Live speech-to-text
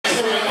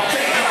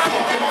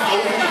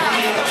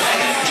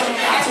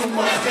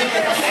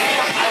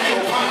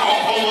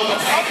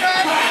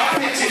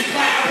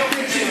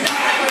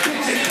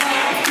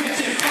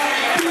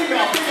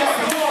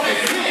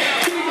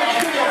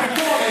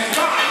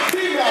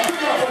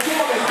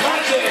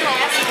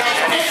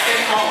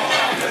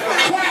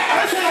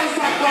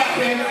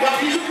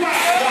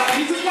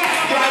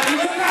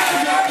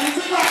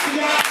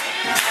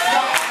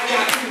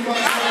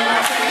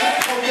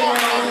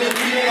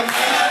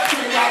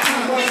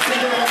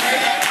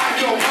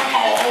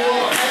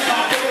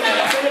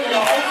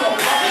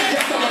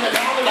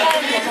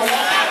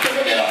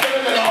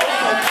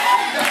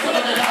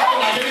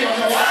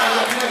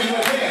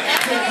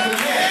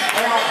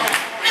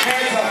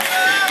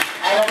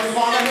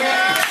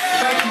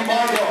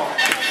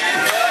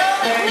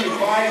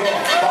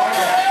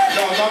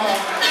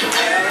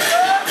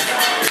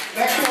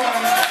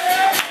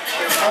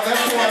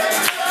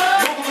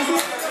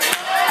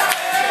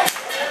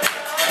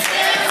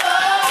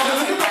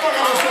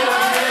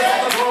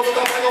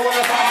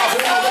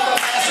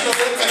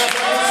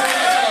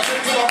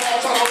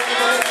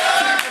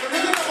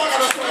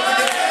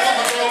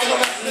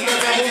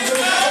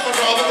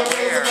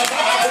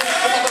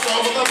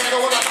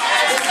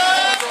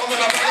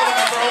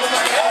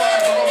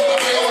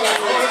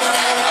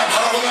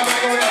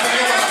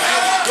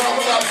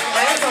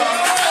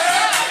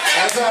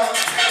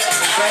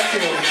Thank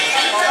you.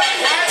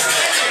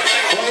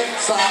 Wait,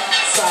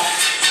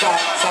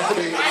 stop the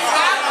beat.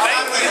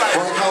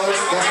 Bright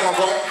colors, that's not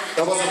bright.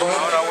 That wasn't bright.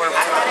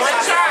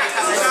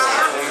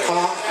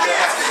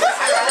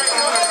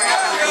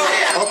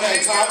 Okay,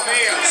 stop.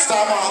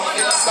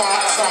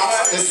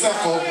 It's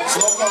simple.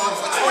 Look up.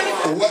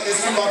 What is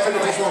female figure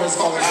performance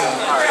calling for?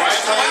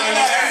 Bright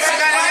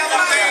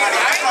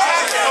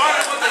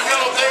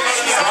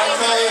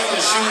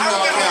and shoes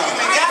don't count.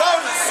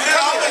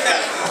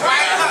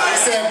 He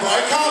said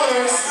bright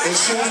colors and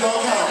shoes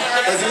don't count.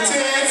 Is it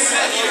tens?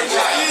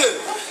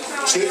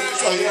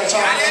 Oh, you got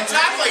chocolate?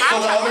 For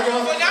the other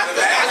girl?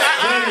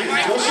 Baby,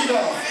 what's she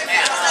done?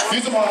 You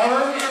talking about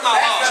her?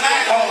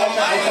 Oh,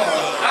 okay.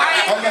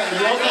 Okay,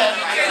 you okay?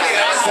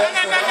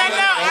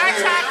 No.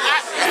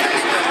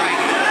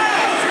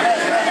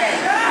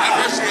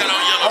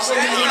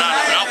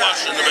 I'll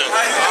watch it in a bit.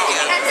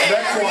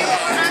 Next one.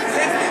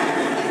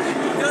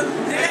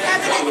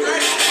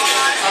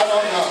 I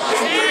don't know.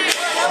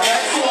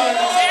 Next one.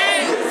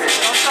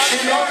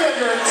 Female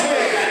figure 10,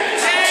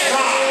 9,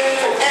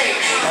 8,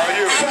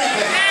 7,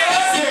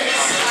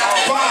 6,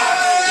 5.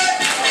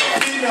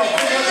 Female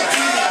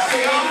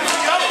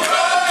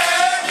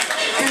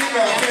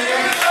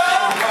figure.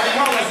 Bright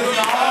colors is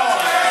not all.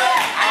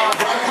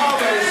 Bright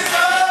colors.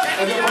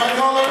 Is it bright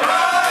color?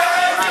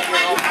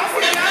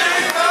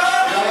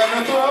 Y'all let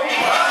me through?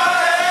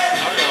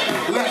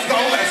 Let's go.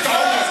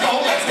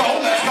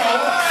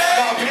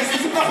 Now, this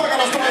is enough. I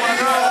gotta start right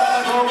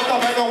now. Girl with the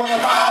mega when the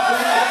top.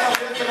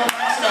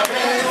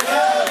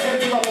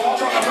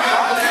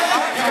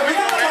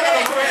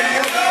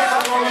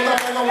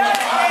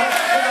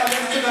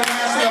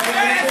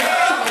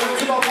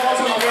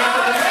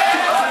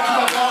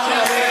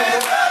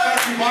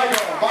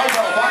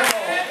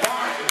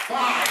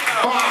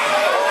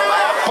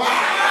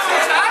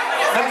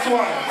 Next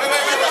one.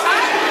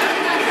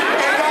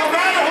 It don't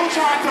matter who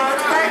tried third.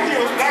 Thank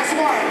you. Next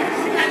one.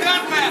 It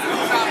doesn't matter.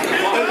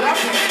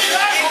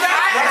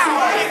 Next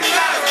one.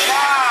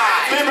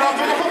 Female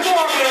figure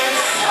performance.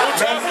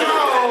 Let's go.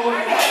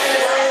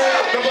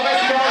 The boys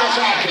are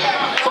shopping.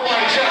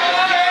 Somebody check.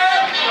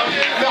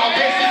 Now,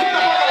 this is the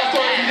part of the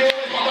story you did.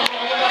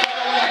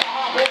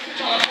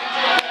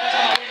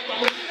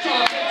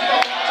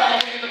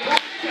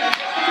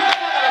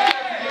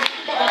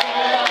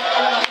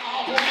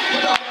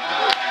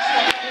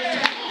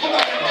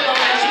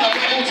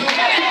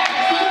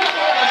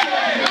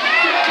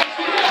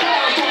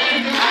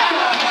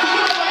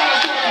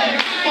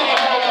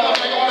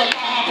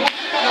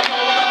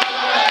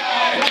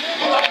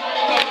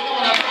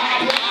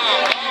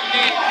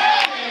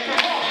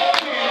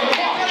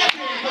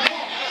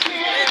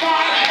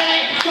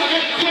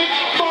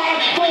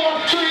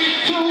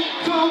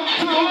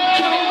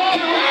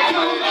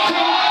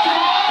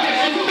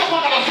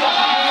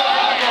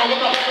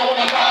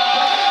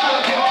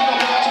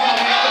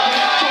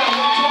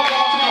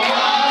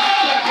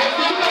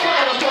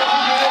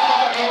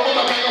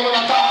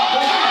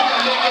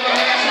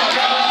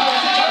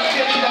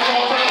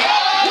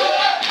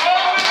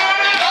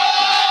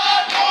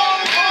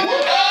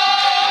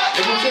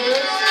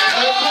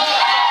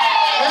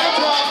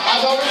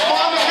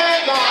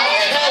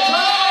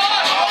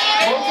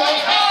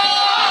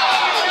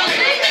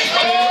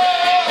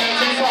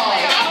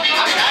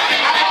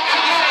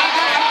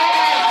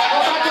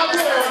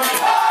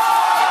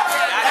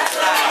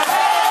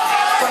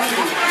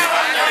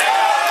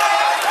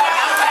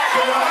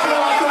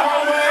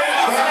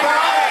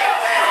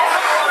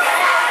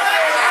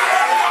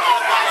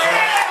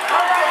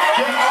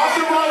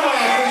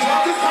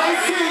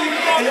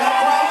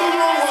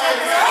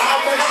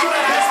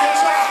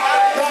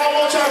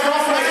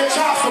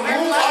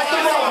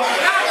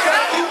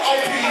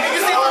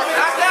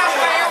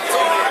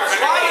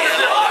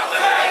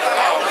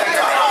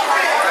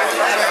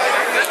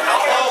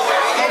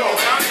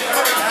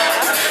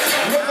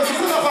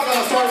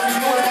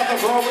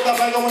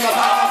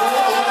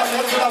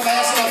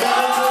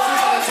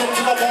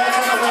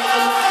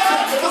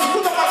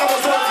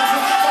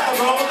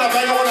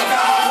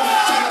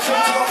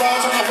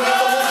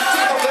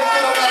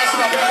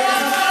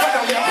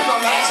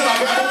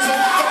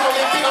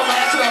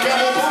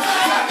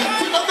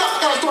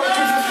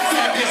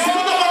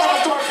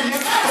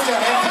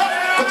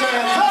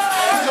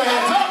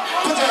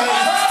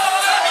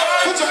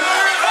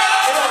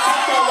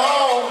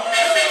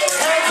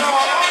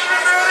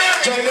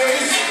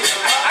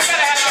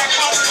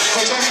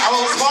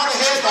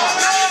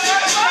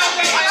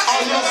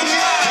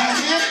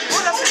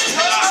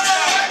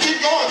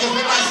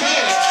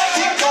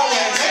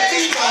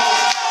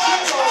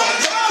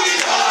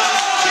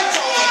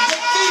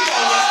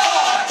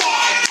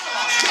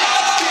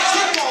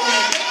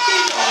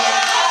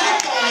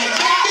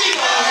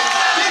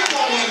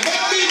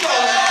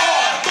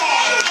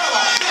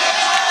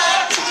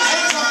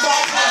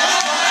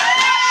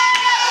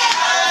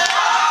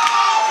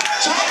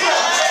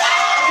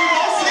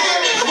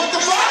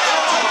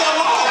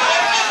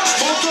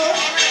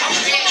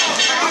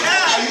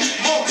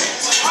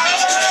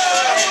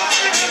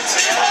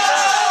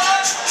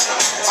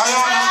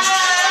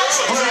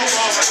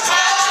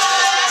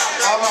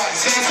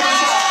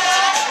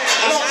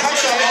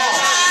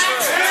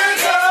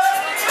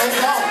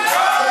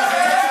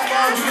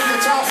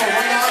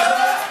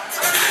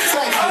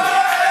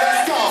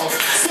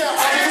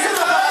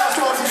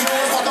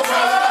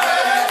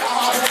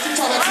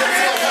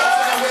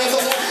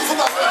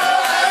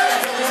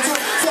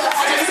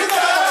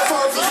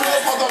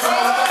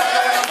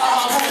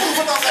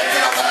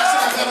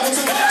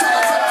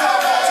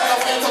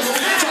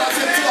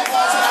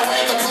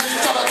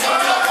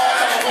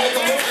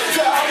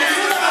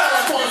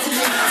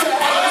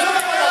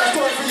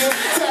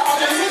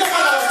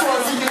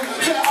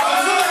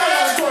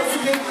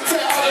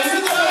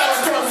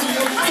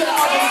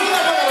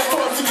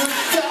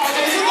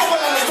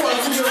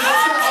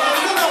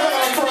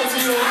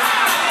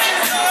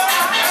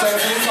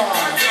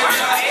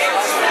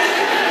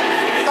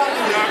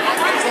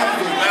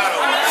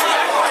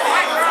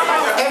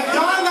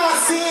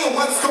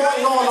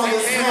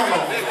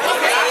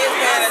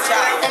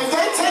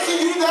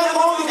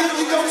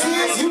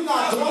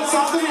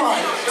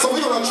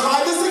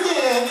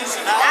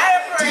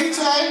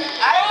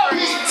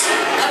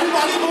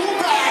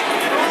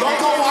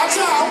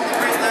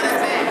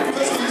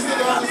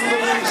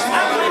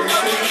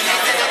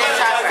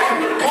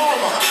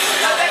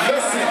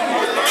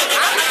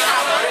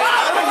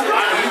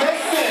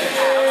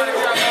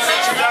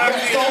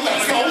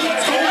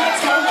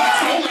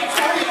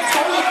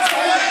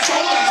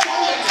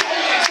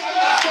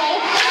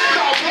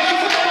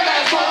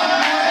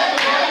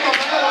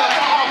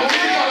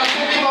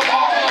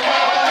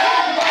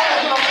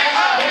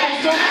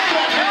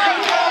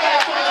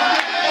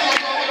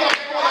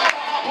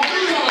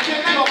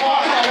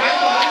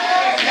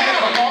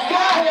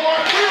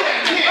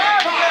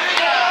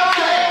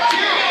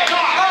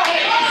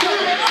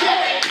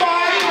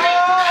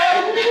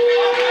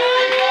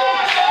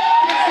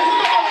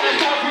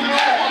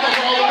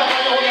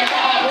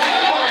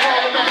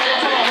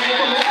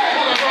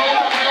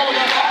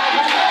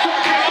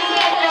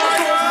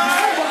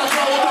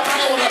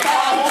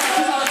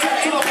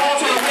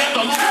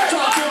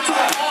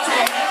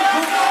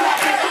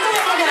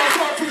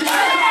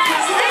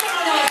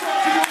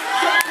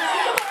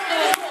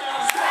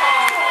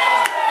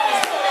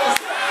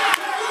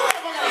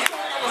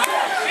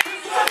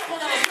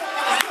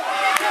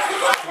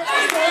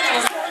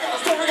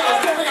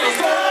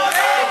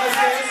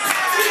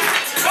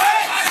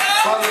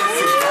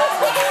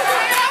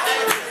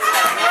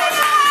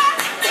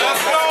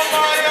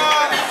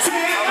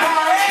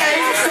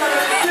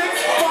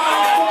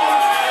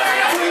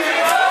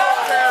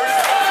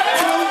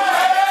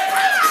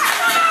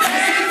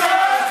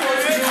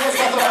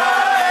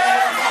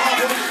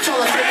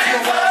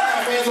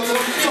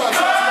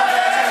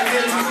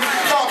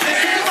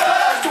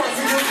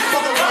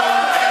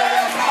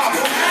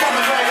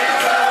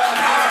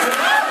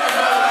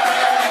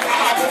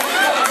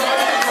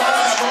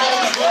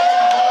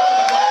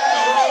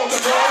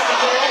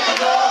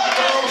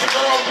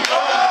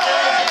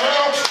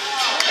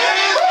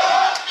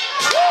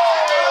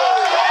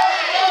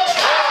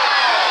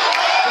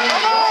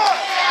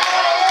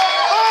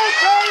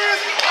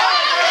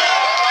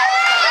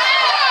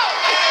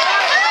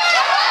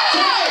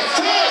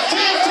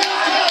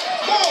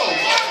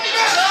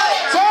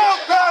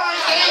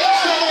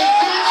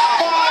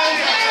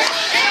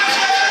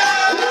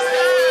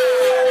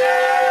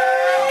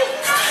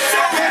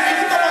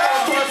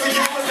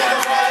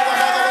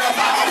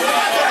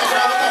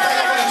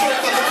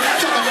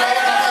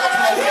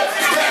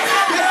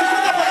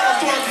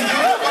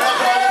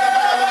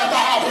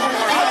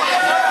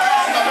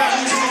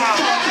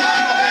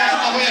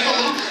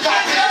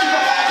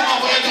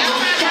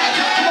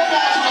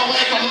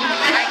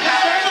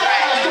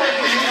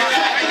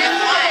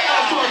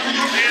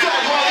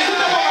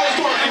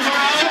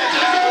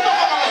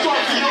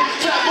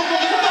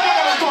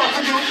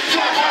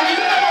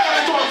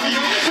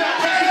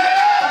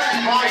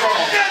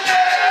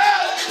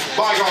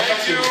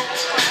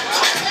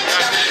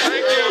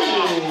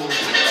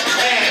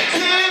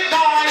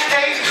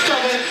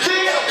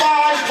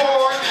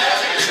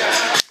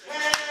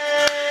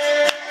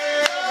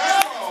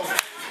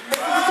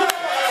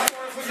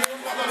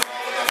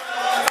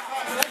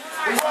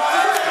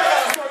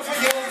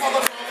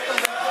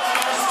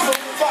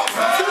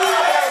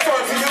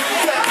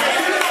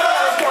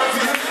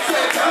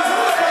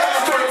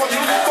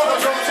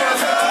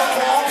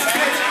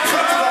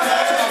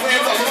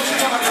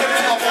 Bitch,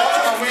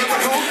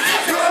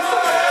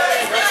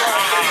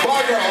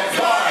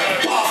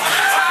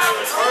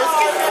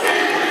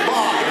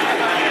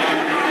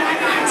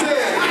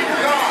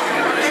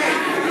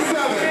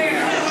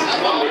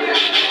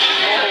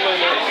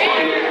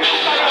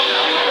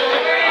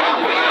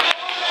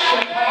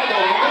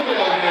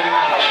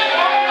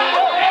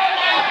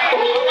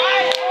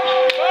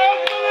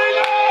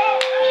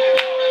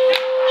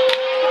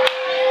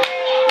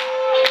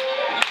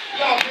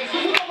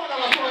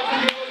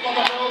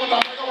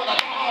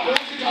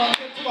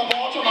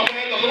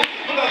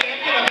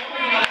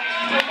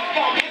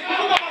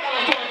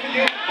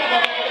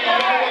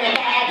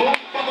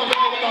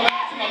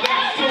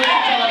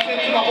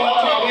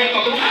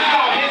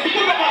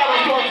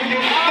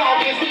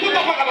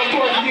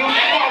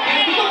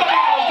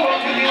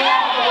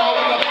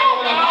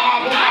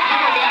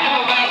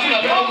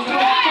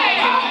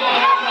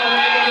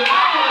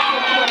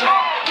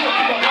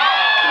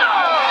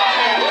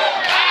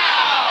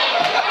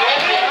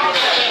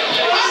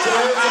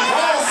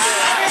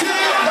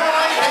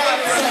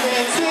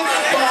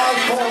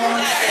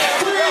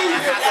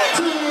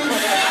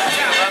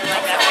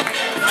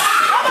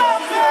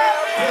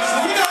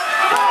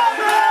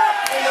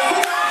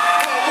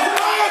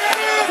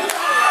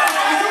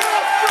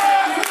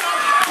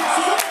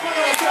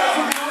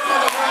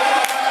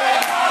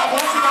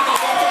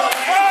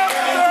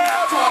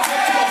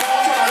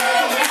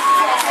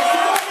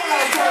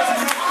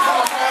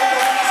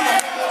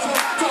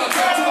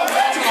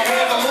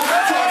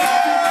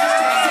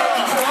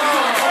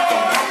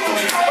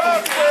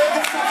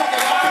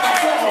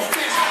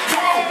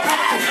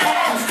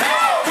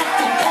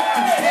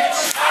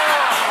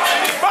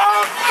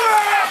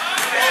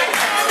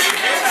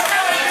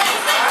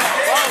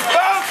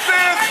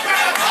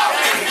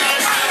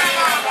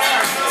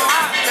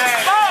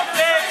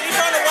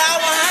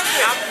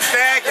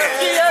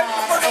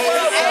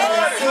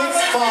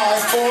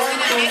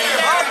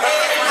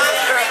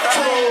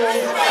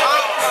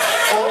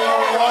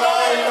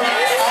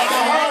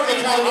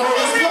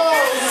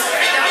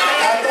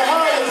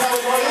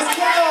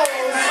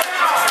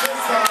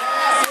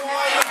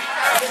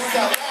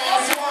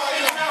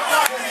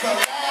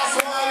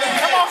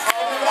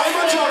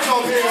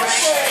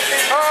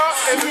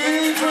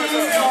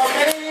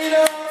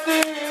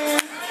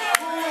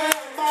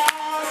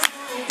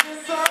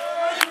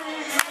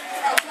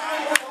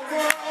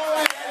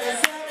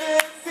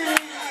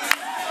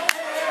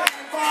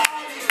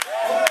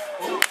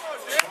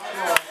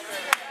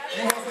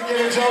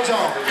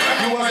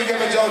 wasn't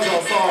giving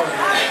JoJo, sorry.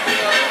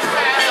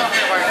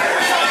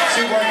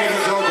 She wasn't giving